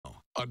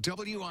A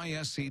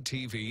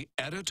WISC-TV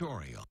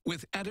editorial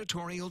with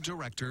editorial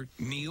director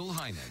Neil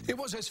Heinen. It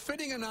was as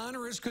fitting an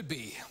honor as could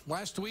be.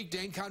 Last week,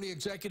 Dane County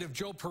Executive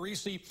Joe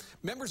Parisi,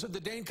 members of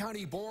the Dane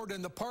County Board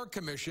and the Park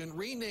Commission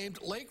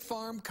renamed Lake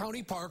Farm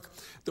County Park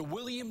the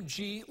William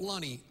G.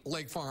 Lunny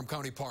Lake Farm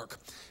County Park.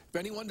 If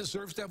anyone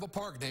deserves to have a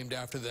park named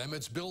after them,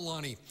 it's Bill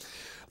Lunny.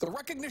 The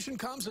recognition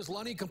comes as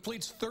Lunny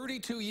completes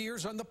 32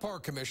 years on the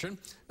Park Commission,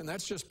 and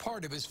that's just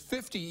part of his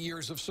 50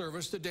 years of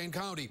service to Dane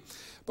County.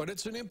 But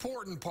it's an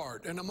important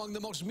part and among the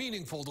most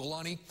meaningful to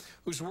Lunny,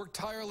 who's worked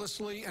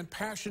tirelessly and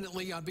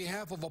passionately on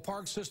behalf of a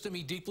park system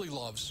he deeply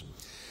loves.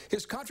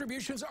 His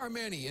contributions are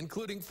many,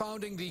 including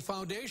founding the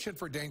Foundation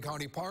for Dane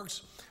County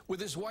Parks with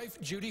his wife,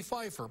 Judy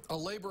Pfeiffer, a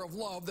labor of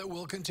love that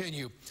will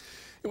continue.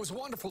 It was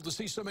wonderful to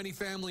see so many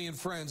family and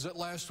friends at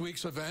last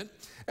week's event,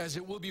 as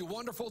it will be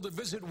wonderful to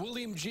visit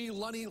William G.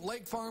 Lunny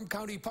Lake Farm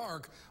County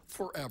Park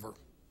forever.